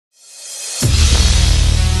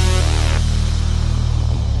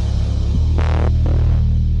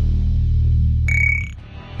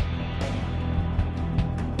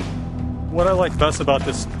What I like best about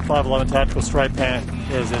this 511 Tactical Stryke pant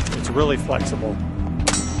is it's really flexible.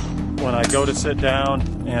 When I go to sit down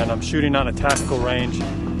and I'm shooting on a tactical range,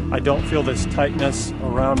 I don't feel this tightness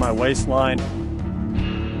around my waistline.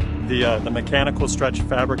 The mechanical stretch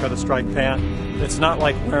fabric of the Stryke pant, it's not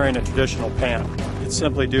like wearing a traditional pant. It's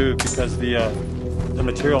simply due because the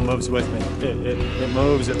material moves with me. It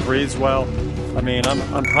moves, it breathes well. I mean,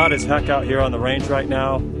 I'm hot as heck out here on the range right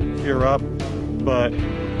now, gear up, but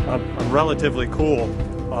I'm relatively cool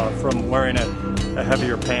from wearing a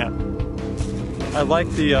heavier pant. I like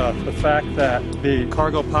the fact that the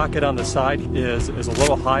cargo pocket on the side is a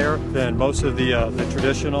little higher than most of the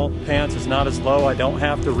traditional pants. It's not as low. I don't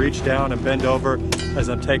have to reach down and bend over as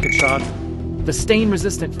I'm taking shots. The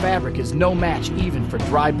stain-resistant fabric is no match even for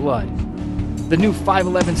dry blood. The new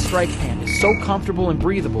 511 Stryke pant is so comfortable and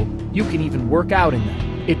breathable, you can even work out in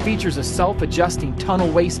them. It features a self-adjusting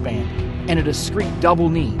tunnel waistband and a discreet double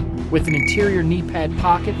knee with an interior knee pad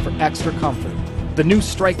pocket for extra comfort. The new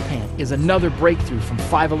Stryke pant is another breakthrough from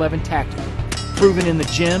 511 Tactical, proven in the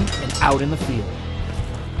gym and out in the field.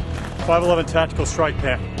 511 Tactical Stryke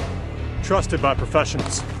pant, trusted by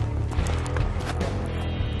professionals.